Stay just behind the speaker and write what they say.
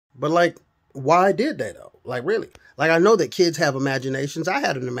But like, why did they though? Like, really? Like, I know that kids have imaginations. I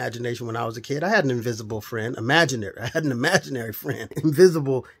had an imagination when I was a kid. I had an invisible friend, imaginary. I had an imaginary friend,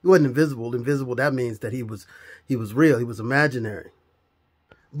 invisible. He wasn't invisible. Invisible, that means that he was real. He was imaginary.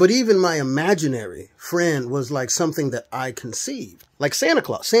 But even my imaginary friend was like something that I conceived. Like Santa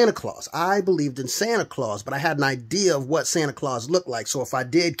Claus. Santa Claus. I believed in Santa Claus, but I had an idea of what Santa Claus looked like. So if I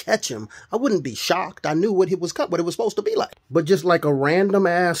did catch him, I wouldn't be shocked. I knew what it was supposed to be like. But just like a random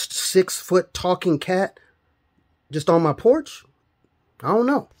ass 6-foot talking cat just on my porch, I don't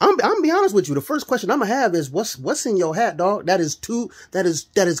know. I'm gonna be honest with you. The first question I'm gonna have is what's in your hat, dog? That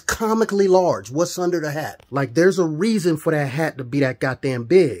is comically large. What's under the hat? Like, there's a reason for that hat to be that goddamn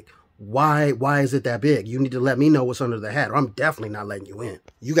big. Why is it that big? You need to let me know what's under the hat, or I'm definitely not letting you in.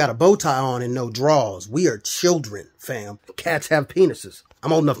 You got a bow tie on and no drawers. We are children, fam. Cats have penises.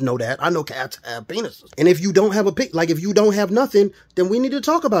 I'm old enough to know that. I know cats have penises. And if you don't have if you don't have nothing, then we need to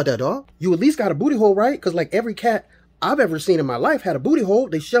talk about that, dog. You at least got a booty hole, right? Because like every cat I've ever seen in my life had a booty hole.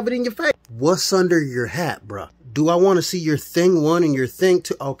 They shove it in your face. What's under your hat, bruh? Do I want to see your thing 1 and your thing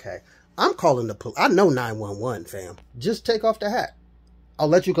 2? Okay. I'm calling the police. I know 911, fam. Just take off the hat. I'll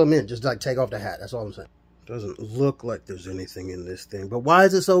let you come in. Just like take off the hat. That's all I'm saying. Doesn't look like there's anything in this thing. But why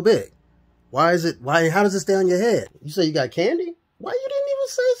is it so big? How does it stay on your head? You say you got candy? Why you didn't even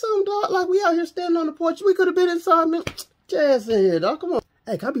say something, dog? Like, we out here standing on the porch. We could have been inside, man. Jazz in here, dog. Come on.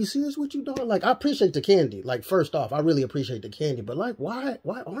 Hey, can I be serious with you, dog? Like, I appreciate the candy. Like, first off, I really appreciate the candy. But, like, why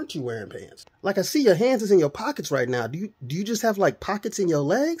aren't you wearing pants? Like, I see your hands is in your pockets right now. Do you just have, like, pockets in your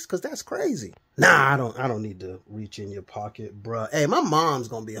legs? Because that's crazy. Nah, I don't need to reach in your pocket, bruh. Hey, my mom's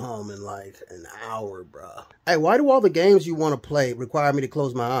gonna be home in, like, an hour, bruh. Hey, why do all the games you want to play require me to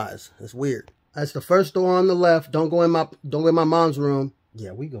close my eyes? That's weird. That's the first door on the left. Don't go in my mom's room.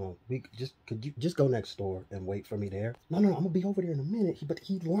 Yeah, could you just go next door and wait for me there? No, I'm gonna be over there in a minute. But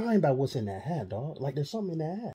he lying about what's in that hat, dog. Like, there's something in that hat.